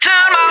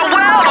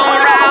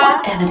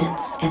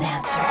Evidence and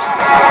Answers.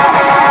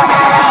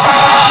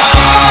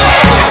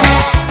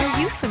 Are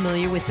you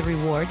familiar with the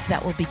rewards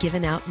that will be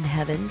given out in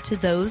heaven to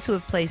those who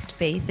have placed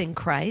faith in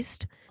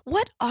Christ?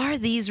 What are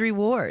these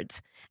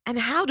rewards, and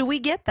how do we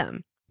get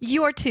them?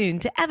 You're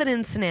tuned to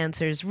Evidence and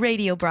Answers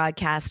radio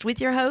broadcast with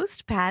your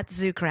host, Pat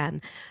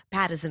Zukeran.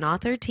 Pat is an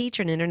author,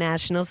 teacher, and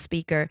international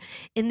speaker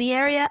in the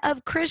area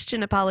of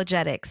Christian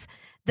apologetics,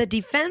 the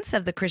defense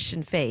of the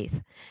Christian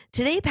faith.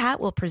 Today, Pat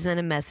will present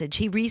a message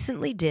he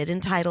recently did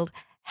entitled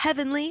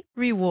Heavenly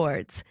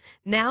Rewards.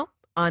 Now,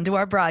 on to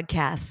our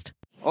broadcast.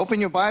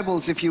 Open your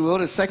Bibles, if you will,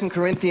 to 2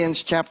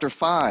 Corinthians chapter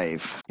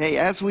 5. Hey,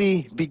 as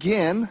we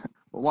begin,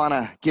 I want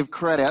to give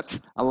credit.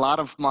 A lot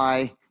of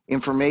my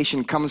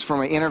information comes from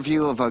an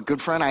interview of a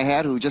good friend I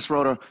had who just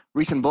wrote a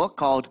recent book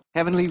called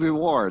Heavenly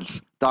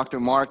Rewards,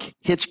 Dr. Mark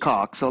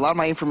Hitchcock. So a lot of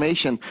my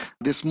information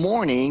this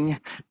morning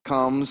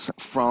comes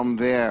from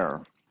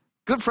there.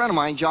 Good friend of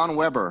mine, John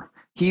Weber,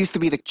 he used to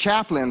be the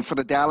chaplain for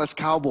the Dallas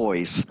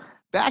Cowboys.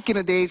 Back in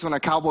the days when the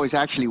Cowboys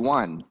actually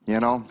won,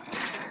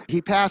 He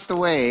passed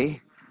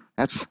away.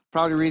 That's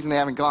probably the reason they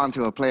haven't gone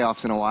to a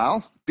playoffs in a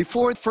while.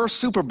 Before the first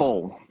Super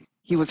Bowl,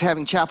 he was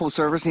having chapel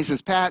service. And he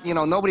says, Pat,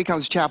 nobody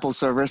comes to chapel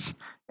service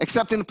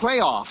except in the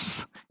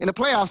playoffs. In the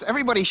playoffs,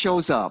 everybody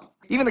shows up.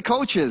 Even the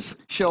coaches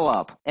show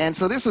up. And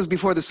so this was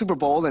before the Super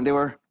Bowl, and they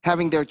were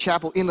having their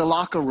chapel in the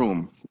locker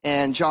room.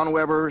 And John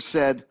Weber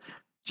said,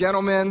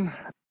 gentlemen,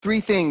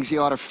 3 things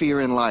you ought to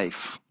fear in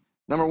life.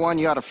 Number 1,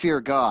 you ought to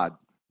fear God.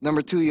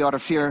 Number 2, you ought to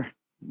fear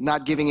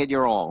not giving it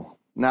your all,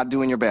 not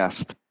doing your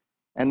best.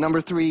 And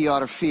number 3, you ought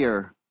to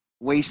fear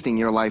wasting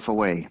your life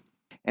away.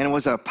 And it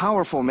was a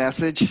powerful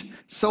message,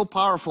 so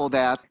powerful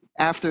that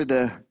after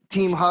the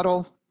team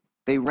huddle,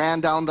 they ran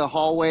down the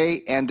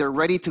hallway and they're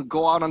ready to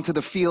go out onto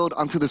the field,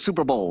 onto the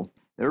Super Bowl.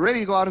 They're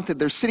ready to go out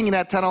they're sitting in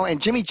that tunnel,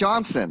 and Jimmy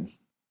Johnson,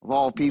 of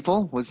all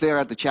people, was there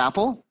at the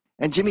chapel.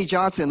 And Jimmy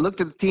Johnson looked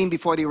at the team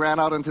before they ran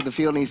out onto the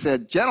field, and he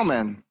said,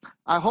 gentlemen,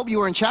 I hope you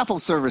were in chapel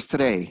service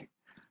today.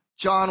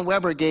 John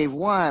Weber gave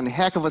one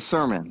heck of a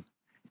sermon.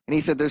 And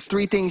he said, there's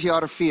 3 things you ought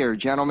to fear,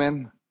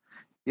 gentlemen.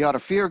 You ought to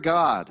fear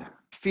God,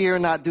 fear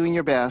not doing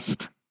your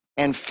best,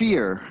 and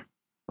fear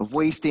of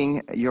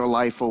wasting your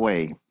life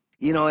away.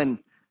 And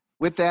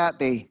with that,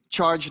 they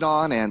charged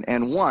on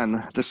and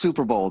won the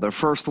Super Bowl, their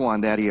first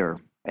one that year.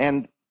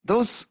 And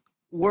those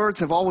words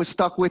have always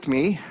stuck with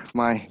me,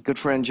 my good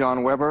friend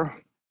John Weber.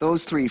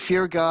 Those 3,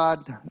 fear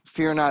God,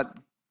 fear not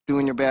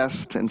doing your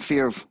best, and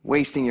fear of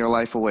wasting your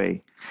life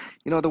away.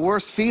 The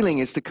worst feeling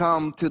is to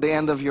come to the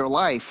end of your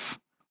life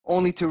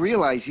only to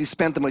realize you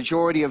spent the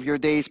majority of your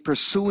days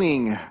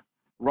pursuing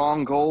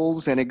wrong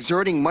goals and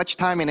exerting much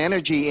time and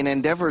energy in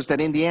endeavors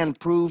that in the end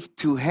proved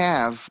to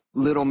have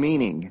little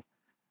meaning.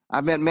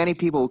 I've met many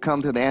people who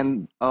come to the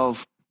end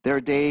of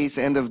their days,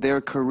 end of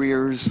their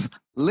careers,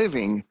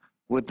 living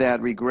with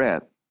that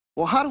regret.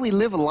 Well, how do we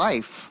live a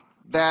life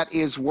that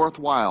is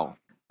worthwhile?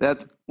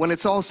 That when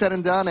it's all said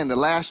and done and the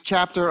last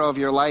chapter of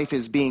your life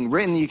is being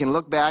written, you can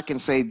look back and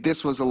say,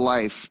 this was a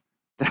life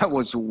that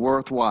was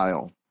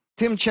worthwhile.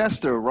 Tim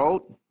Chester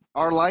wrote,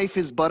 our life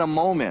is but a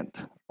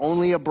moment,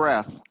 only a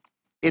breath.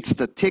 It's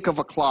the tick of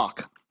a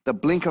clock, the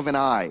blink of an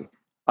eye,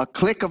 a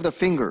click of the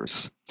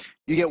fingers.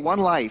 You get one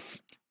life,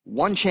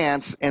 one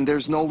chance, and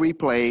there's no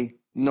replay,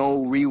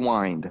 no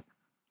rewind.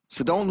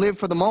 So don't live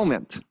for the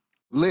moment.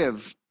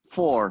 Live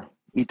for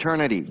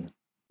eternity.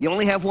 You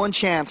only have one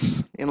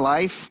chance in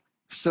life.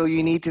 So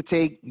you need to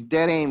take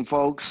dead aim,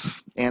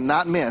 folks, and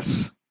not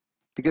miss,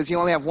 because you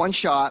only have one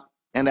shot,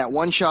 and that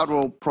one shot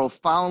will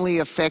profoundly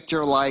affect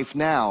your life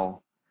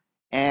now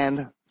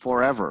and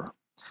forever.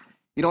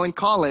 In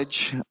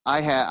college,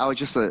 I was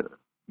just a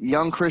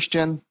young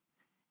Christian,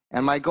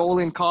 and my goal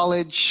in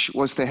college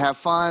was to have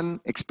fun,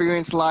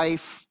 experience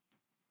life,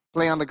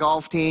 play on the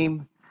golf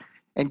team,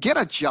 and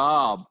get a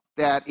job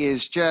that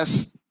is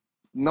just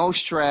no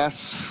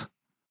stress,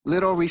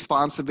 little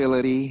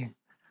responsibility,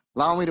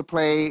 allow me to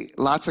play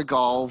lots of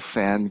golf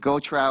and go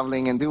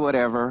traveling and do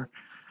whatever.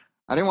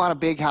 I didn't want a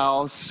big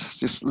house,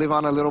 just live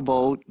on a little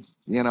boat,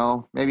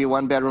 maybe a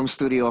 1-bedroom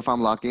studio if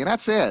I'm lucky, and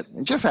that's it.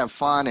 And just have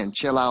fun and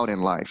chill out in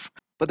life.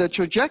 But the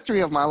trajectory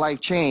of my life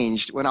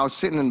changed when I was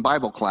sitting in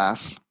Bible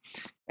class,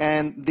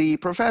 and the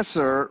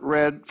professor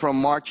read from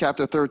Mark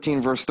chapter 13,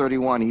 verse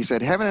 31. He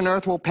said, heaven and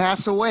earth will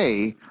pass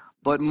away,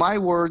 but my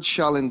words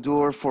shall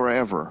endure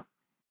forever.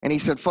 And he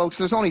said, folks,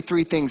 there's only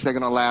 3 things that are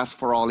going to last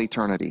for all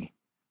eternity.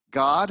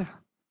 God,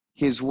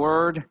 His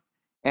Word,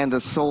 and the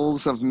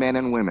souls of men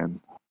and women.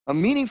 A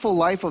meaningful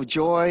life of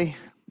joy,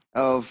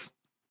 of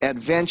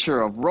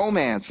adventure, of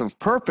romance, of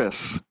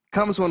purpose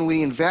comes when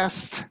we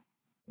invest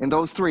in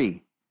those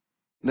 3,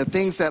 the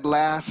things that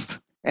last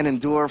and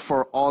endure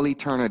for all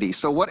eternity.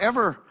 So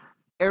whatever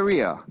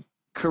area,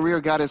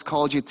 career God has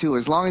called you to,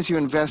 as long as you're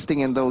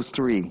investing in those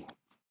 3,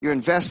 you're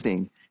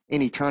investing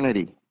in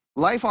eternity.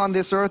 Life on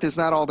this earth is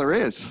not all there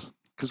is,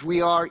 because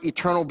we are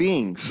eternal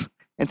beings.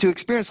 And to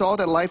experience all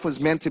that life was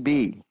meant to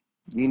be,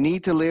 you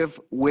need to live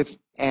with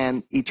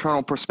an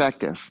eternal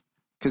perspective,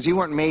 because you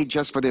weren't made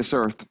just for this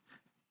earth.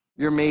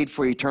 You're made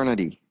for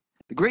eternity.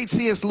 The great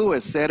C.S.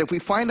 Lewis said, if we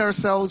find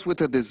ourselves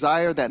with a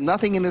desire that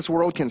nothing in this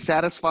world can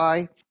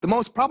satisfy, the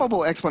most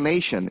probable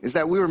explanation is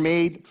that we were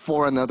made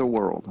for another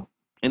world.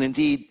 And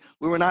indeed,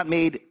 we were not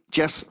made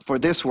just for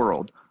this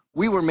world.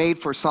 We were made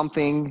for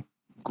something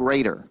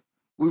greater.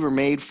 We were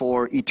made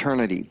for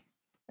eternity.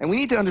 And we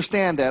need to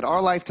understand that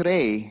our life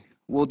today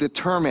will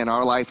determine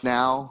our life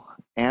now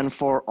and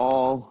for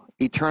all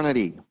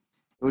eternity.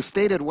 It was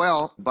stated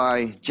well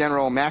by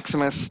General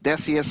Maximus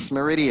Decius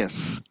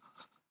Meridius,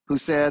 who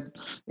said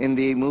in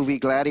the movie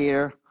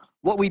Gladiator,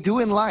 what we do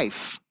in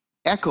life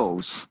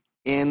echoes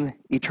in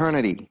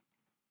eternity.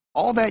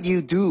 All that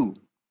you do,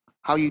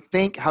 how you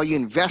think, how you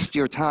invest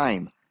your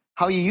time,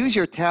 how you use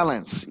your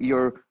talents,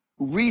 your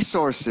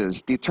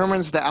resources,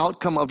 determines the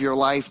outcome of your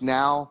life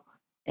now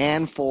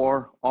and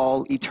for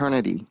all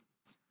eternity.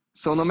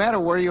 So no matter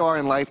where you are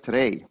in life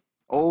today,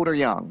 old or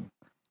young,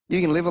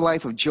 you can live a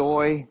life of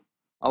joy,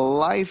 a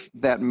life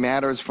that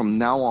matters from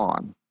now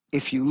on,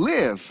 if you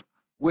live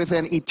with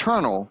an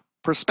eternal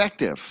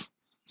perspective.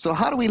 So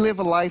how do we live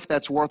a life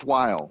that's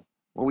worthwhile?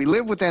 Well, we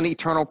live with an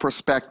eternal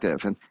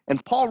perspective.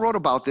 And Paul wrote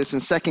about this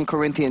in 2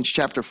 Corinthians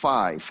chapter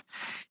 5.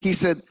 He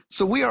said,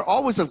 so we are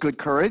always of good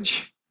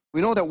courage. We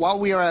know that while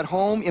we are at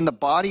home in the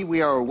body,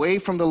 we are away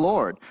from the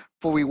Lord.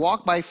 For we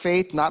walk by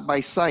faith, not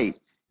by sight.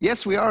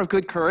 Yes, we are of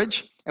good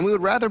courage, and we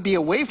would rather be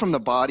away from the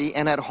body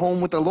and at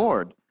home with the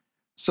Lord.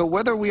 So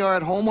whether we are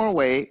at home or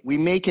away, we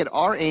make it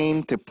our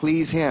aim to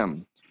please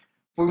him.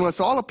 For we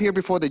must all appear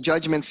before the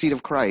judgment seat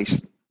of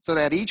Christ, so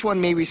that each one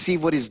may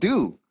receive what is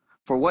due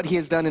for what he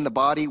has done in the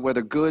body,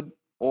 whether good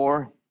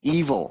or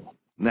evil.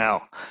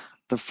 Now,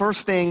 the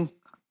first thing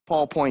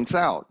Paul points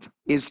out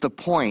is the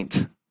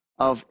point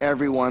of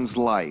everyone's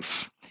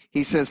life.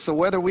 He says, so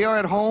whether we are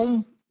at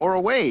home or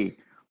away,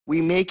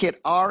 we make it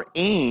our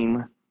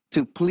aim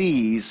to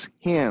please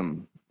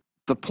him.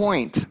 The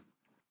point,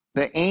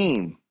 the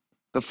aim,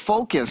 the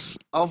focus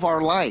of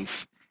our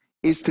life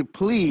is to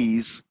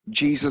please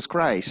Jesus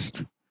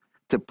Christ,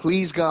 to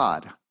please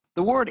God.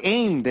 The word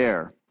aim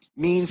there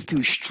means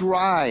to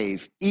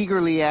strive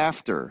eagerly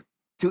after,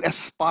 to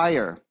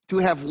aspire, to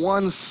have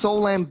one's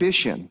sole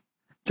ambition.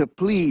 To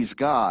please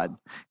God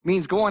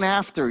means going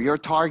after your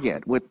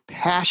target with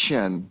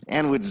passion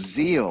and with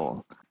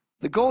zeal.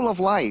 The goal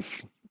of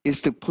life is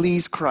to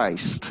please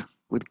Christ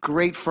with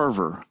great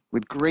fervor,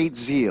 with great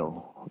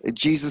zeal.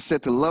 Jesus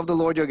said to love the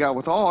Lord your God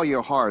with all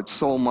your heart,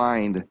 soul,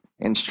 mind,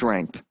 and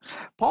strength.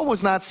 Paul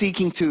was not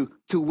seeking to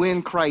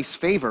win Christ's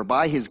favor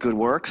by his good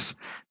works.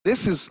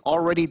 This is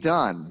already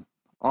done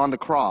on the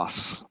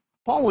cross.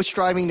 Paul was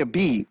striving to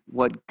be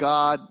what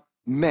God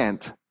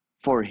meant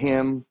for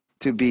him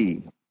to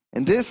be.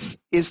 And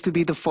this is to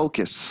be the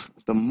focus,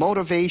 the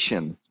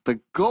motivation,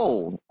 the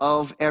goal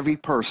of every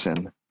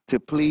person, to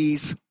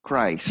please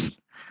Christ.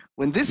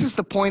 When this is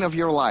the point of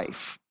your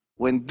life,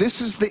 when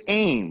this is the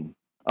aim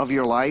of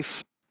your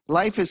life,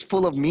 life is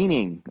full of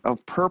meaning,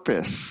 of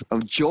purpose,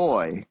 of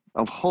joy,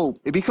 of hope.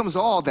 It becomes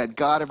all that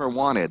God ever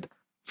wanted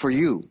for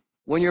you.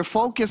 When your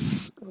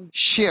focus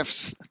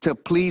shifts to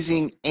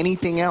pleasing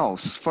anything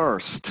else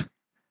first,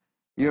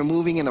 you're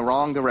moving in the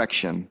wrong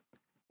direction.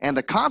 And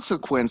the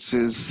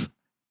consequences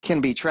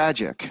can be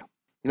tragic.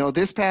 You know,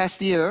 this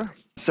past year,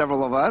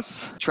 several of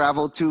us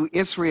traveled to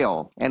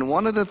Israel. And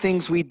one of the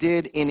things we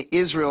did in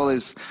Israel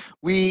is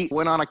we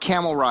went on a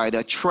camel ride,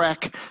 a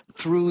trek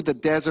through the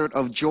desert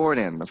of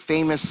Jordan, the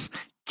famous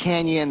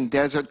canyon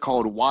desert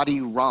called Wadi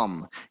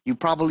Rum. You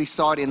probably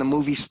saw it in the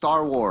movie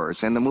Star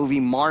Wars and the movie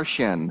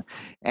Martian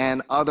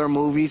and other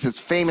movies. It's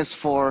famous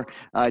for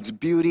its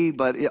beauty,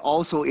 but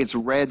also its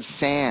red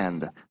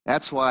sand.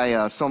 That's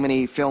why so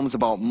many films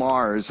about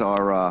Mars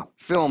are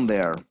filmed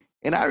there.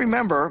 And I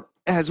remember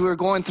as we were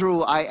going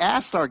through, I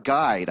asked our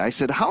guide, I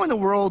said, how in the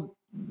world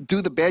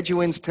do the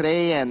Bedouins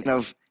today and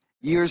of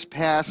years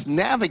past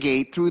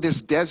navigate through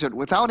this desert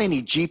without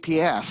any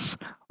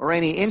GPS or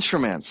any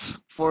instruments?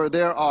 For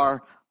there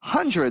are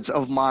hundreds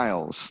of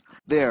miles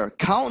there,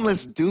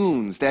 countless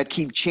dunes that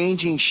keep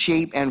changing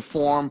shape and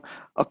form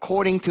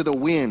according to the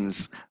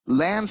winds,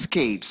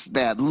 landscapes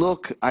that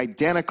look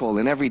identical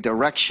in every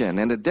direction,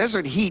 and the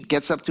desert heat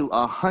gets up to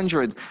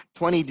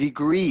 120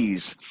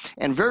 degrees,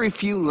 and very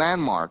few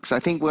landmarks. I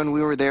think when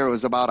we were there it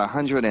was about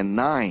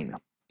 109.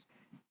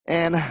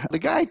 And the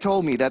guy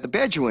told me that the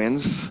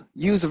Bedouins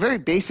use the very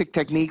basic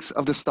techniques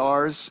of the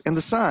stars and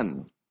the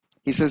sun.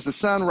 He says the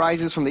sun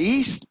rises from the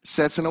east,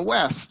 sets in the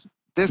west.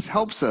 This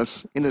helps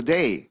us in the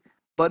day.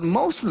 But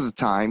most of the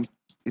time,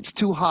 it's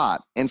too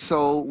hot. And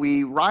so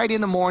we ride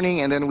in the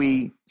morning and then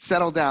we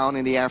settle down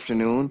in the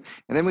afternoon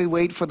and then we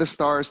wait for the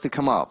stars to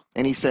come up.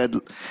 And he said,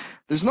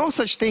 there's no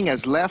such thing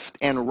as left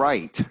and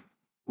right.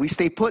 We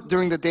stay put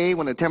during the day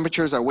when the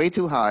temperatures are way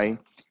too high,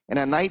 and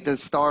at night the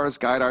stars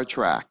guide our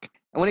track.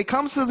 And when it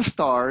comes to the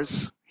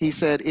stars, he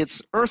said,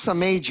 it's Ursa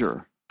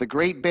Major, the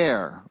Great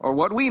Bear, or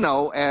what we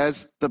know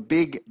as the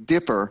Big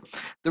Dipper,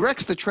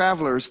 directs the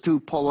travelers to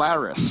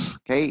Polaris,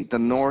 okay, the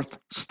North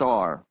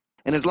Star.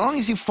 And as long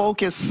as you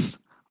focus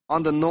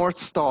on the North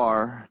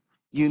Star,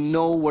 you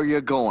know where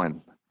you're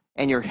going,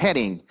 and you're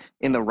heading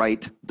in the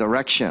right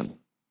direction.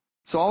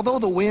 So although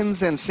the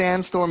winds and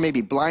sandstorm may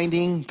be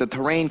blinding, the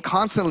terrain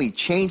constantly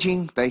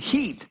changing, the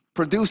heat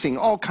producing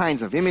all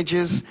kinds of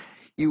images,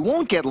 you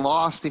won't get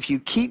lost if you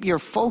keep your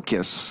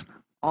focus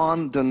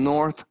on the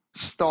North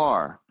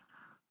Star.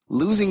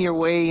 Losing your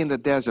way in the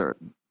desert,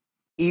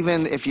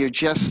 even if you're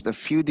just a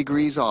few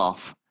degrees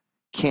off,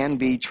 can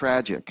be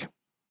tragic.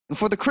 And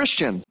for the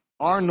Christian,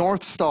 our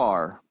North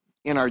Star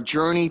in our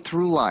journey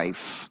through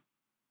life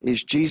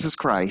is Jesus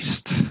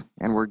Christ,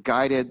 and we're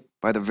guided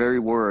by the very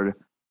Word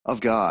of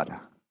God.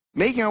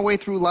 Making our way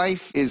through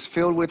life is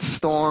filled with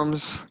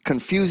storms,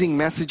 confusing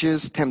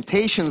messages,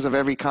 temptations of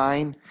every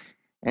kind,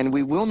 and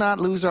we will not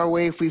lose our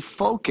way if we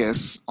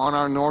focus on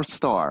our North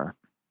Star,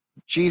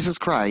 Jesus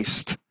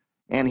Christ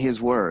and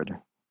His Word.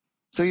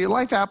 So your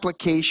life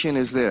application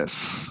is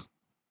this.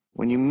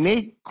 When you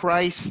make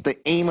Christ the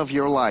aim of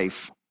your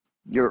life,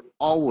 you're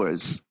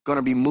always going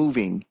to be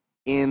moving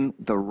in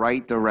the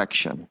right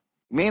direction.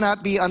 You may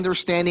not be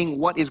understanding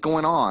what is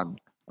going on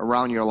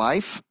around your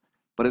life,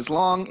 but as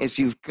long as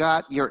you've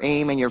got your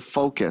aim and your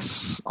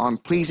focus on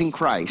pleasing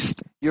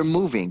Christ, you're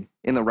moving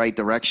in the right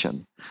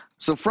direction.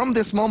 So from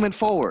this moment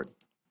forward,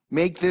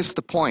 make this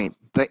the point,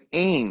 the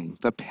aim,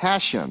 the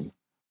passion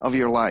of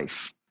your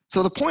life.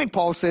 So the point,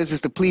 Paul says,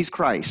 is to please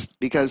Christ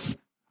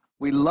because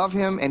we love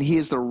Him and He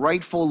is the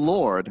rightful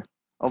Lord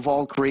of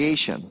all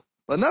creation.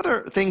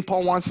 Another thing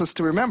Paul wants us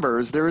to remember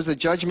is there is a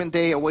judgment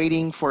day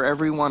awaiting for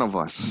every one of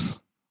us.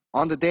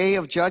 On the day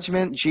of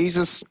judgment,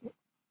 Jesus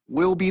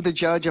will be the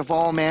judge of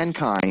all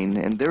mankind,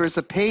 and there is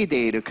a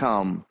payday to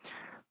come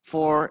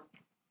for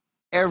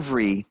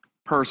every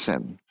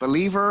person,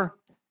 believer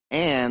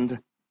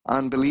and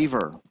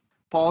unbeliever.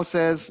 Paul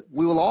says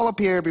we will all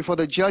appear before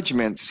the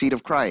judgment seat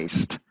of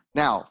Christ.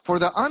 Now, for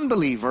the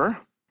unbeliever,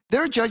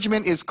 their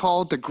judgment is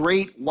called the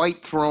Great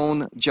White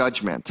Throne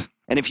Judgment.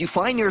 And if you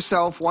find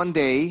yourself one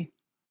day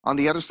on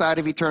the other side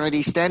of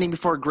eternity standing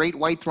before a great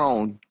white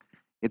throne,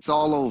 it's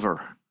all over.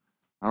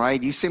 All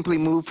right? You simply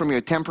move from your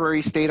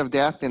temporary state of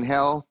death in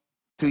hell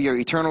to your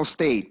eternal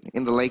state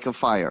in the lake of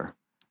fire.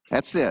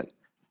 That's it.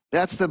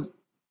 That's the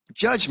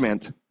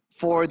judgment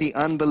for the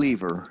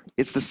unbeliever.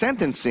 It's the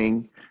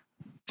sentencing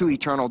to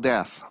eternal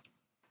death.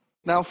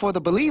 Now, for the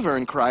believer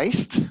in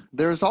Christ,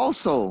 there's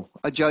also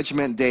a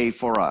judgment day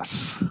for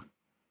us.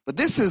 But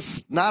this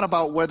is not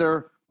about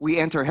whether we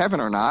enter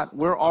heaven or not.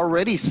 We're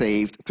already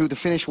saved through the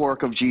finished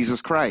work of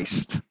Jesus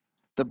Christ.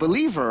 The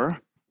believer,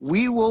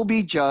 we will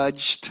be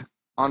judged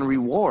on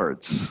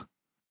rewards.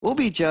 We'll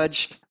be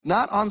judged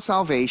not on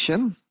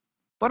salvation,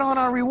 but on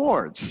our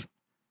rewards.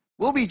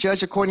 We'll be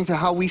judged according to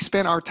how we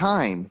spent our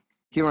time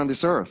here on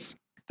this earth.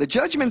 The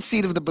judgment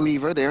seat of the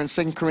believer, there in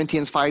 2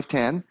 Corinthians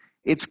 5:10,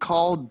 it's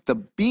called the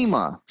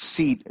Bema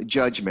Seat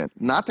Judgment,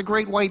 not the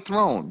Great White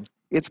Throne.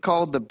 It's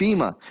called the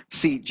Bema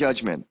Seat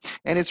Judgment.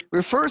 And it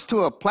refers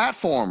to a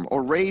platform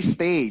or raised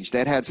stage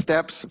that had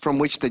steps from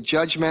which the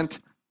judgment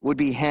would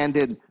be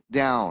handed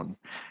down.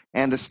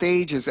 And the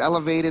stage is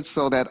elevated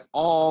so that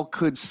all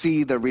could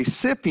see the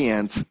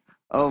recipient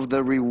of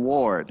the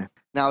reward.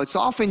 Now, it's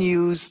often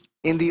used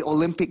in the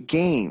Olympic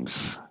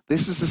Games.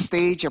 This is the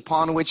stage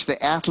upon which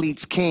the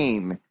athletes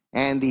came,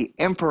 and the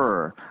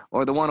emperor,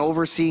 or the one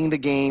overseeing the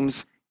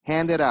games,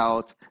 handed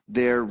out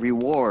their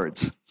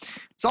rewards.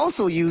 It's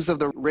also used of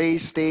the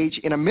raised stage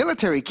in a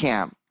military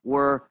camp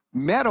where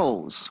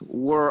medals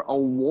were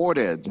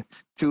awarded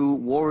to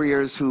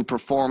warriors who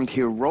performed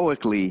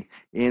heroically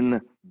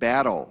in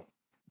battle.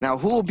 Now,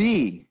 who will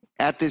be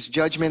at this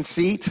judgment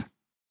seat?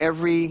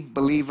 Every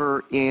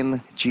believer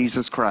in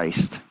Jesus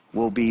Christ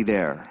will be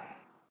there.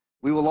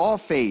 We will all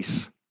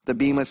face the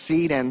Bema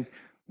seat, and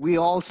we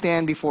all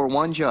stand before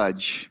one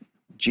judge,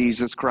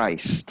 Jesus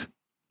Christ.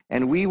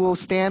 And we will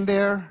stand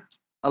there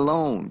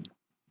alone,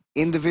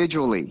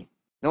 individually.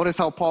 Notice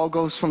how Paul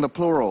goes from the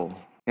plural,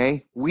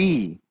 okay?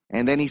 We.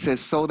 And then he says,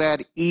 so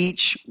that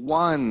each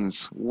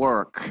one's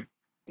work,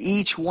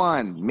 each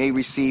one may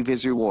receive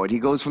his reward. He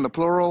goes from the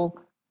plural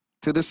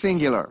to the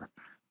singular.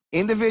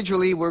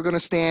 Individually, we're going to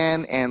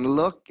stand and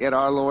look at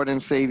our Lord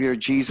and Savior,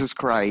 Jesus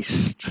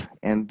Christ.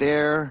 And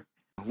there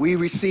we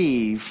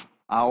receive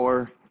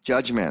our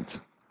judgment.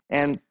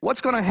 And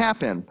what's going to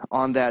happen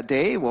on that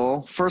day?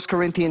 Well, 1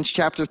 Corinthians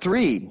chapter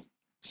 3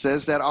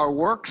 says that our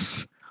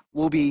works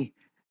will be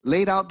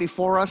laid out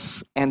before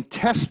us and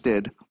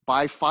tested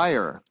by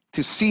fire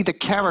to see the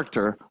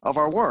character of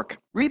our work.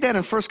 Read that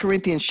in 1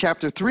 Corinthians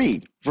chapter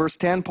 3, verse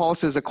 10. Paul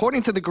says,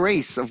 according to the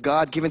grace of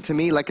God given to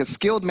me, like a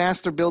skilled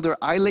master builder,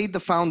 I laid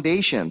the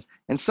foundation,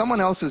 and someone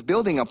else is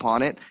building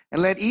upon it,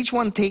 and let each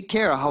one take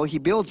care how he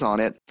builds on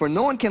it. For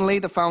no one can lay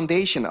the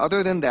foundation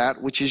other than that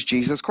which is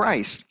Jesus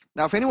Christ.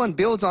 Now, if anyone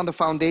builds on the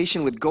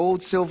foundation with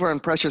gold, silver,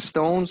 and precious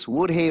stones,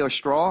 wood, hay, or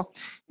straw,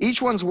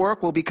 each one's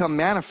work will become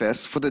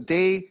manifest, for the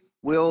day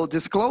will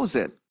disclose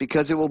it,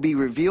 because it will be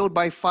revealed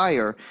by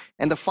fire,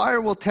 and the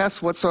fire will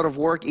test what sort of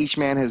work each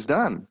man has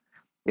done.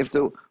 If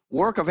the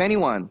work of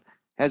anyone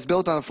has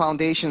built on a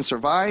foundation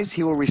survives,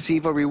 he will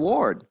receive a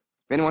reward.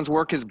 If anyone's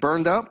work is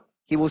burned up,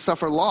 he will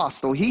suffer loss,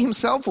 though he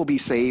himself will be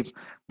saved,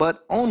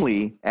 but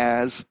only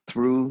as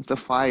through the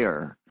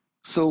fire.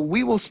 So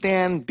we will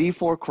stand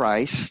before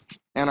Christ,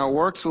 and our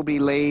works will be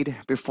laid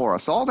before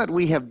us. All that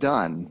we have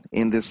done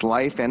in this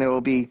life, and it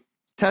will be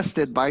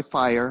tested by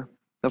fire.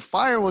 The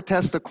fire will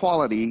test the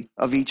quality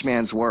of each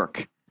man's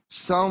work.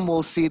 Some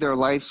will see their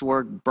life's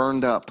work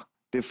burned up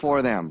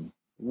before them.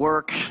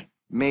 Work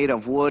made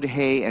of wood,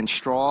 hay, and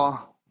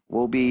straw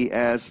will be,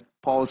 as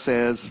Paul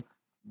says,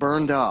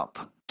 burned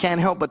up.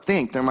 Can't help but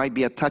think there might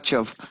be a touch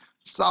of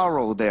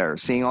sorrow there,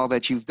 seeing all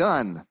that you've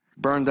done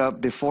burned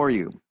up before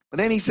you. But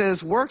then he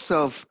says, works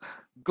of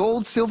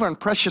gold, silver, and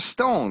precious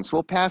stones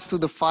will pass through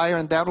the fire,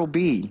 and that will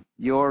be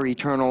your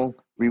eternal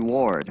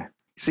reward.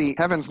 See,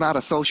 heaven's not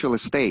a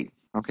socialist state,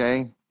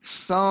 okay?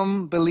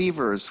 Some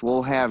believers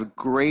will have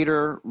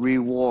greater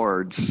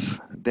rewards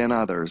than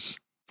others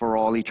for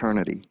all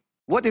eternity.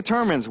 What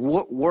determines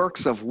what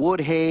works of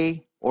wood,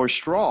 hay, or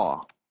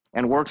straw,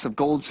 and works of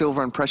gold,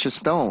 silver, and precious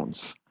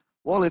stones?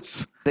 Well,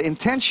 it's the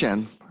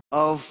intention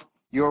of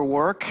your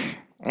work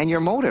and your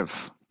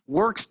motive.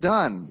 Works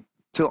done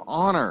to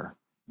honor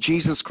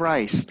Jesus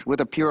Christ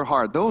with a pure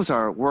heart. Those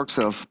are works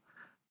of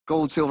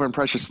gold, silver, and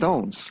precious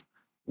stones.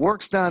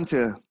 Works done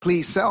to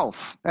please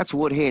self. That's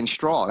wood, hay, and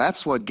straw.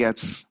 That's what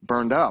gets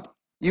burned up.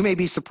 You may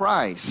be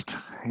surprised,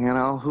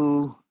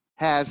 who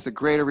has the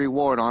greater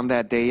reward on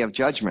that day of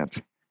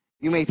judgment.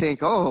 You may think,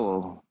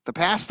 oh, the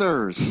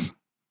pastors,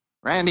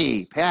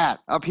 Randy, Pat,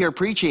 up here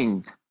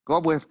preaching, go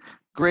up with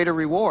greater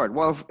reward.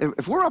 Well,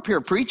 if we're up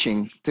here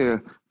preaching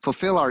to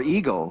fulfill our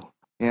ego,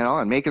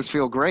 and make us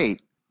feel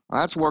great,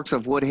 well, that's works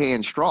of wood, hay,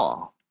 and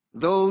straw.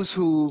 Those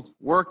who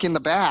work in the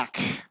back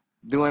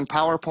doing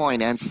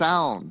PowerPoint and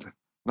sound,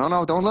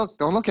 no, don't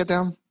look at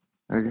them.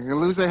 They're going to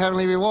lose their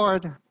heavenly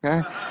reward.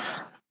 Okay?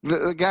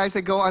 The guys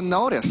that go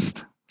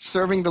unnoticed,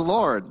 serving the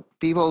Lord,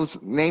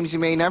 people's names you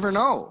may never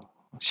know,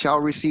 shall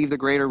receive the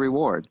greater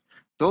reward.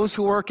 Those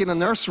who work in the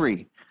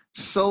nursery,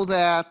 so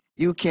that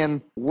you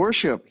can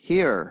worship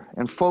here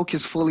and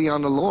focus fully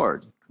on the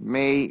Lord,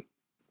 may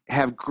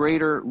have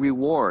greater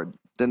reward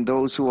than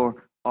those who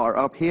are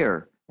up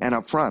here and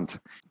up front.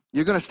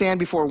 You're going to stand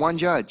before one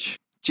judge,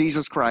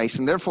 Jesus Christ,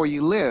 and therefore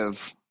you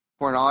live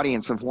for an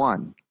audience of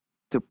one,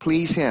 to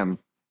please him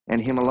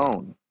and him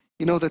alone.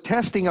 The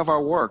testing of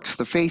our works,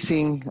 the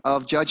facing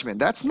of judgment,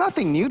 that's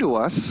nothing new to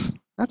us.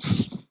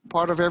 That's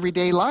part of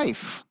everyday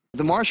life.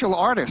 The martial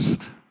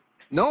artist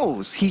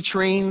knows he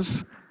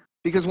trains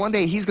because one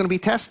day he's going to be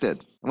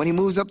tested. When he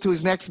moves up to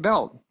his next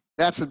belt,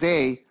 that's the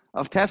day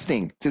of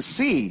testing to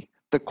see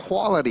the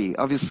quality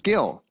of his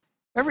skill.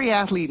 Every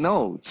athlete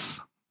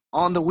knows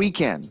on the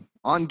weekend,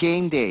 on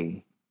game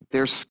day,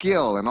 their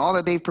skill and all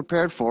that they've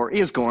prepared for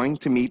is going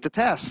to meet the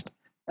test.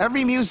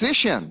 Every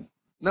musician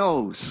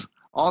knows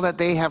all that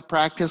they have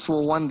practiced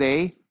will one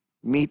day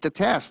meet the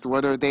test,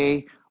 whether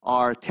they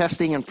are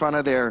testing in front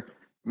of their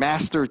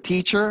master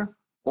teacher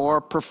or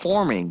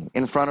performing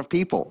in front of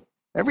people.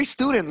 Every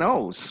student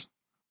knows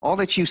all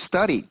that you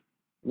study,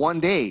 one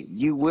day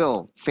you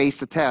will face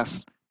the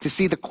test to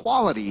see the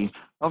quality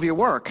of your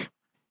work.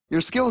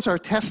 Your skills are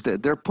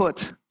tested. They're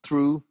put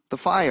through the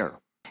fire.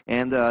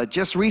 And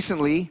just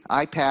recently,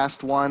 I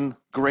passed one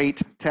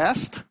great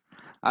test.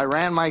 I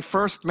ran my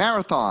first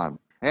marathon.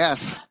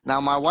 Yes.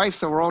 Now, my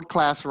wife's a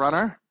world-class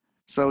runner,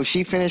 so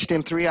she finished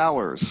in 3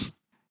 hours.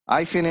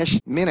 I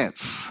finished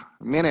minutes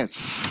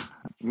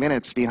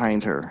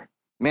behind her.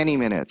 Many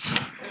minutes.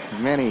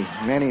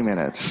 Many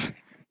minutes.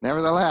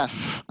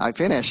 Nevertheless, I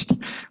finished.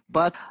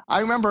 But I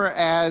remember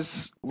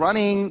as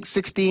running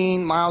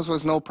 16 miles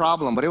was no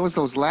problem, but it was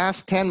those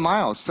last 10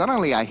 miles.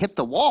 Suddenly I hit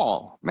the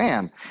wall,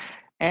 man.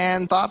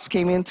 And thoughts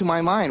came into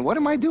my mind. What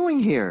am I doing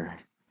here?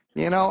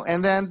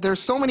 And then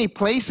there's so many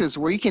places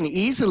where you can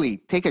easily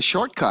take a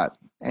shortcut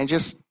and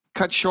just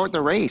cut short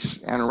the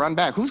race and run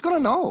back. Who's going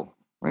to know?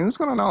 Who's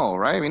going to know,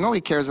 right?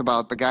 Nobody cares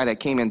about the guy that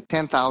came in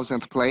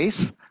 10,000th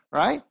place,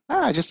 right?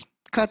 Just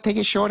take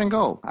it short and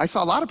go. I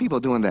saw a lot of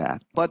people doing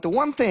that. But the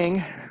one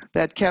thing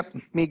that kept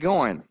me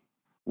going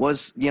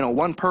was,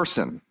 one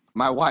person,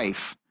 my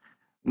wife,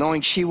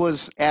 knowing she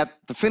was at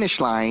the finish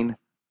line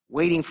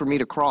waiting for me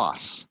to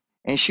cross.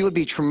 And she would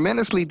be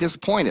tremendously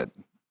disappointed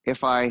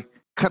if I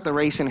cut the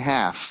race in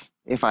half,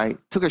 if I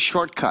took a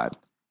shortcut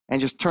and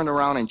just turned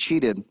around and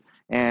cheated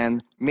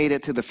and made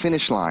it to the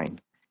finish line.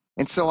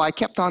 And so I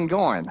kept on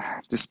going,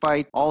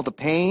 despite all the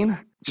pain,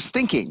 just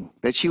thinking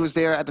that she was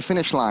there at the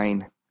finish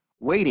line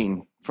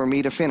waiting for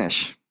me to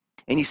finish.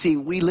 And you see,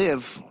 we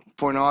live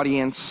for an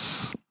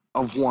audience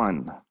of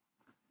one.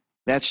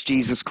 That's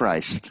Jesus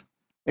Christ.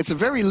 It's a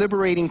very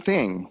liberating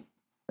thing,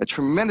 a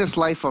tremendous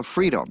life of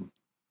freedom,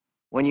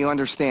 when you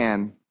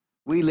understand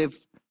we live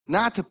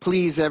not to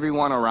please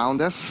everyone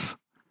around us,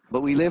 but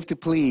we live to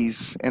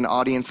please an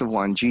audience of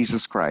one,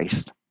 Jesus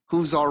Christ,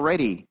 who's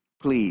already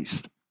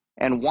pleased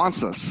and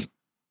wants us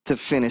to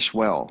finish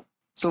well.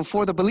 So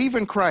for the believer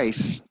in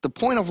Christ, the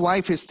point of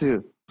life is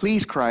to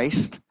please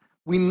Christ.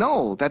 We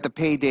know that the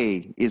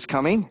payday is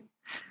coming,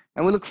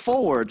 and we look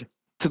forward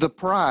to the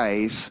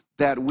prize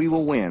that we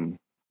will win,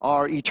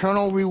 our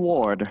eternal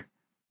reward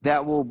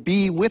that will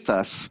be with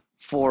us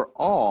for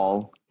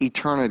all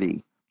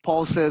eternity.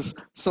 Paul says,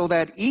 so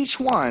that each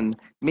one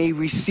may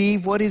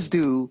receive what is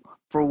due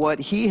for what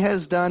he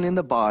has done in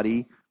the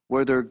body,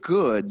 whether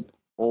good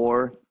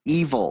or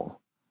evil.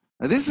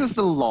 Now, this is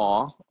the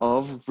law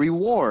of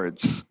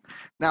rewards.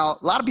 Now,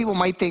 a lot of people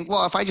might think,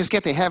 well, if I just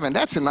get to heaven,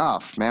 that's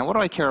enough, man. What do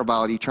I care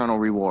about eternal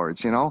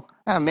rewards,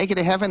 Make it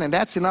to heaven, and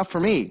that's enough for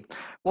me.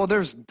 Well,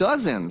 there's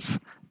dozens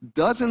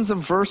of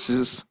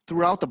verses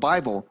throughout the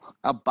Bible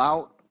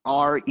about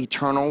our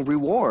eternal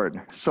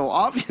reward. So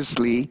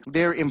obviously,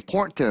 they're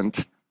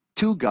important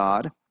to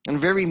God and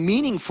very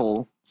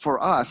meaningful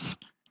for us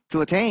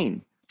to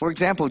attain. For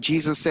example,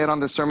 Jesus said on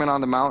the Sermon on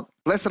the Mount,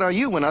 "Blessed are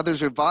you when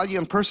others revile you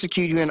and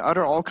persecute you and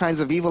utter all kinds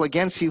of evil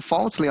against you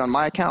falsely on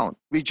my account.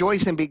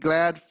 Rejoice and be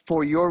glad,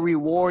 for your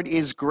reward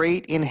is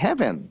great in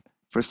heaven.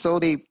 For so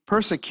they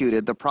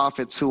persecuted the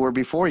prophets who were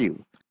before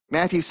you."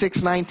 Matthew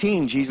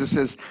 6:19, Jesus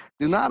says,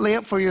 "Do not lay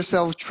up for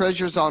yourselves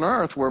treasures on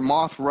earth where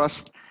moth,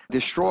 rust,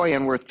 destroy,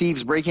 and where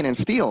thieves break in and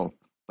steal.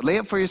 But lay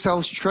up for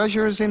yourselves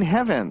treasures in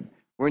heaven,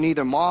 where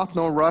neither moth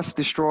nor rust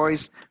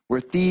destroys,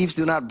 where thieves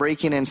do not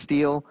break in and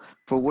steal.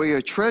 For where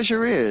your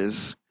treasure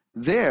is,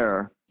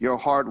 there your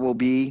heart will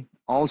be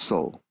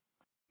also."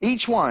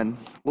 Each one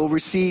will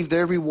receive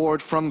their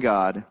reward from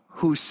God,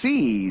 who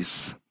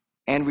sees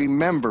and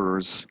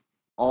remembers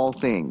all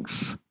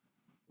things.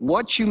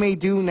 What you may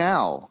do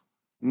now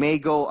may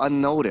go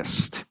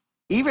unnoticed,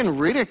 even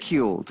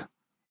ridiculed,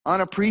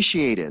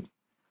 unappreciated.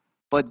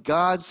 But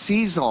God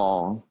sees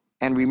all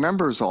and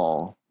remembers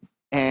all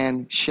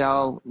and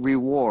shall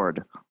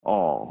reward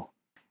all.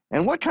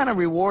 And what kind of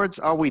rewards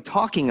are we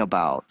talking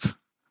about?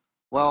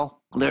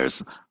 Well,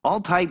 there's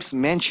all types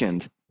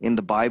mentioned in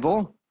the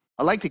Bible.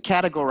 I like to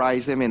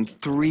categorize them in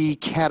 3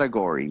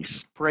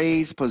 categories: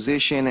 praise,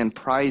 position, and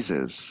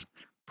prizes.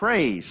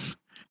 Praise.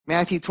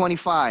 Matthew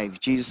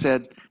 25, Jesus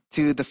said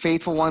to the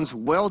faithful ones,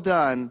 "Well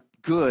done,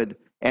 good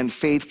and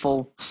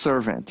faithful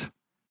servant."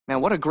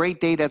 Man, what a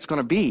great day that's going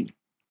to be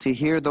to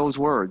hear those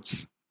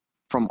words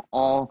from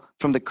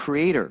the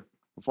Creator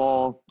of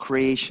all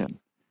creation.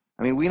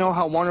 I mean, we know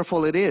how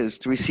wonderful it is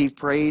to receive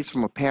praise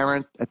from a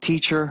parent, a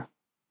teacher,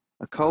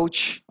 a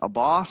coach, a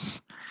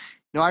boss.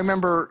 I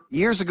remember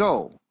years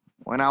ago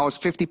when I was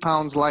 50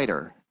 pounds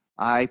lighter,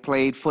 I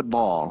played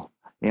football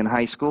in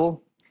high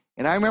school.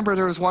 And I remember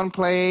there was one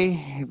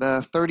play,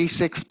 the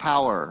 36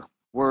 power,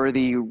 where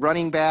the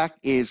running back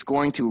is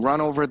going to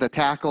run over the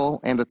tackle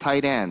and the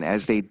tight end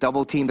as they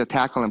double team the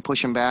tackle and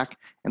push him back.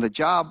 And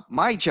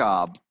my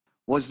job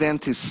was then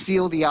to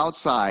seal the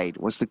outside,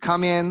 was to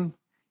come in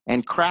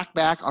and crack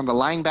back on the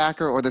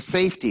linebacker or the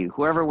safety,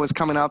 whoever was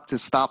coming up to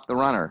stop the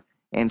runner,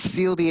 and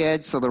seal the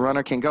edge so the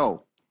runner can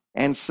go.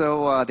 And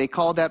so they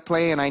called that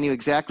play, and I knew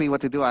exactly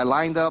what to do. I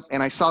lined up,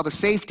 and I saw the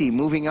safety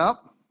moving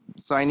up,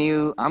 so I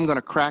knew I'm going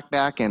to crack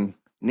back and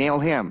nail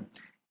him.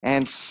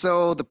 And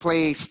so the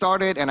play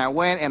started, and I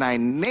went and I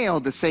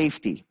nailed the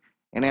safety.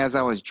 And as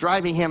I was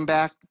driving him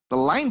back, the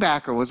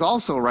linebacker was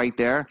also right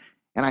there,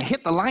 and I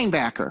hit the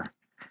linebacker.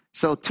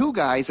 So 2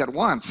 guys at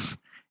once.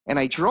 And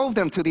I drove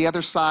them to the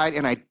other side,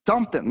 and I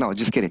dumped them. No,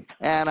 just kidding.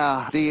 And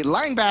the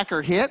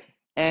linebacker hit,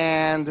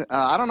 and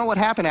I don't know what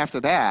happened after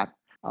that.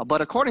 But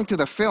according to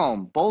the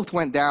film, both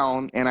went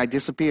down, and I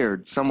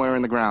disappeared somewhere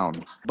in the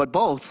ground. But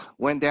both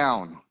went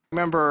down. I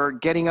remember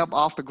getting up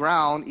off the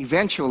ground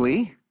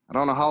eventually. I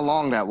don't know how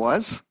long that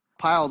was.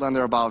 Piled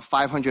under about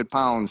 500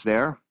 pounds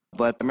there.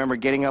 But I remember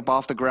getting up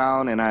off the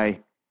ground, and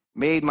I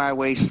made my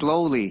way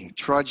slowly,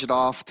 trudged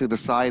off to the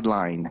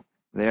sideline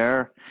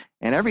there.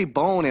 And every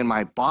bone in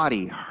my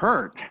body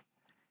hurt.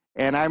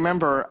 And I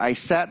remember I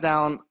sat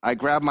down, I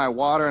grabbed my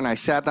water, and I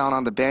sat down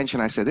on the bench,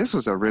 and I said, this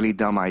was a really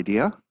dumb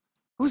idea.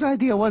 Whose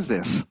idea was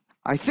this?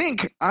 I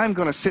think I'm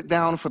going to sit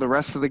down for the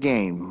rest of the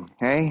game,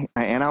 okay?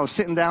 And I was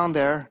sitting down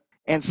there,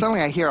 and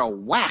suddenly I hear a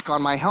whack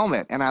on my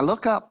helmet, and I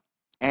look up,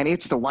 and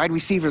it's the wide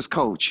receivers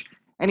coach.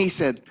 And he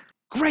said,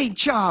 "Great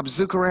job,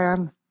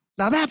 Zuckerman.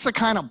 Now that's the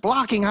kind of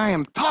blocking I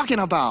am talking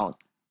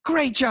about.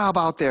 Great job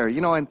out there."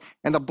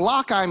 And the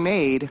block I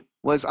made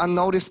was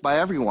unnoticed by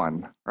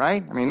everyone,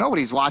 right? I mean,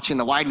 nobody's watching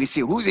the wide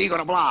receiver. Who's he going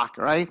to block,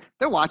 right?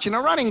 They're watching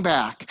a running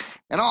back.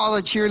 And all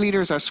the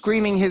cheerleaders are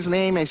screaming his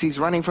name as he's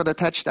running for the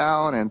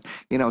touchdown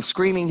and,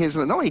 screaming his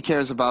name. Nobody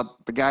cares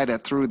about the guy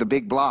that threw the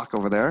big block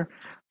over there.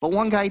 But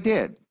one guy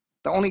did.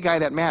 The only guy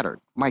that mattered,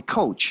 my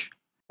coach.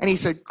 And he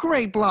said,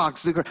 "Great block,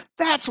 Zucker.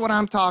 That's what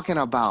I'm talking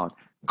about.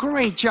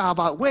 Great job.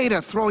 Way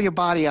to throw your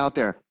body out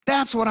there.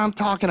 That's what I'm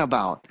talking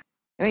about."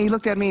 And then he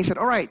looked at me and he said,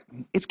 "All right,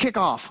 it's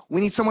kickoff.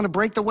 We need someone to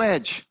break the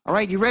wedge. All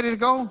right, you ready to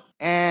go?"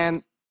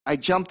 And I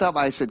jumped up.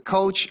 I said,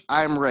 "Coach,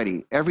 I'm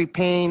ready." Every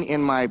pain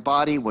in my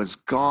body was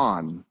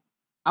gone.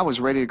 I was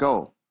ready to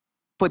go.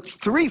 Put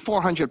 3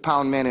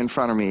 400-pound men in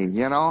front of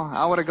me,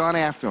 I would have gone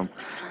after them.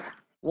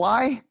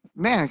 Why?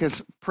 Man,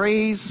 because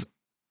praise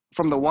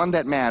from the one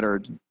that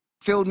mattered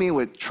filled me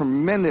with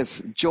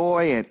tremendous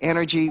joy and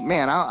energy.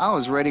 Man, I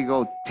was ready to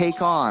go take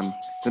on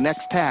the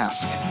next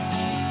task.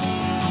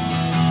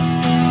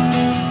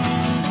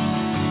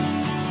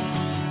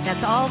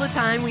 That's all the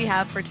time we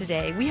have for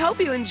today. We hope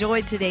you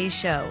enjoyed today's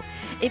show.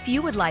 If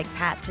you would like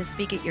Pat to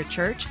speak at your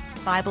church,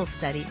 Bible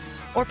study,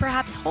 or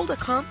perhaps hold a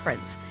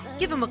conference,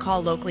 give them a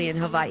call locally in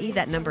Hawaii.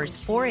 That number is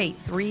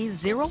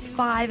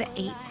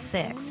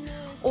 483-0586.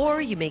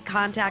 Or you may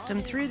contact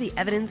them through the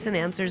Evidence and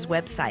Answers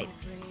website.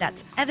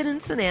 That's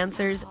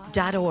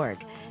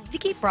evidenceandanswers.org. To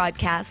keep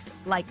broadcasts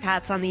like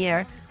Pat's on the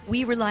Air,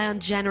 we rely on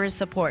generous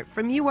support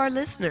from you, our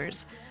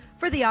listeners.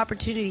 For the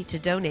opportunity to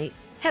donate,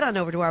 head on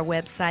over to our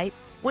website.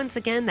 Once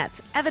again,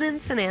 that's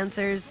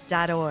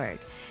evidenceandanswers.org.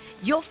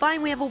 You'll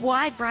find we have a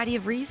wide variety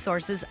of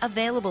resources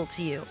available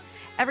to you.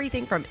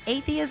 Everything from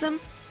atheism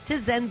to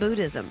Zen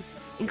Buddhism,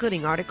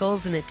 including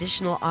articles and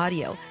additional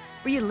audio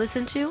for you to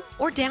listen to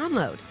or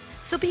download.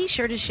 So be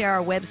sure to share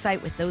our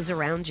website with those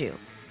around you.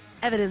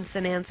 Evidence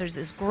and Answers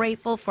is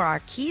grateful for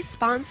our key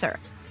sponsor,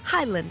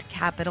 Highland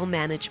Capital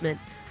Management,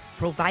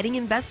 providing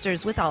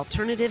investors with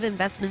alternative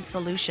investment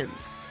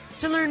solutions.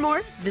 To learn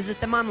more, visit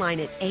them online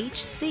at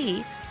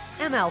hcmlp.com.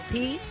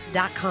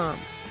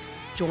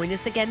 Join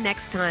us again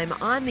next time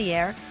on the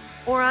air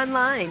or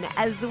online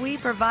as we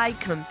provide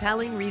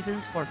compelling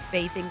reasons for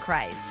faith in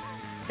Christ.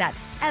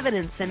 That's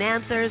Evidence and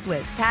Answers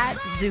with Pat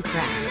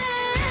Zucrack.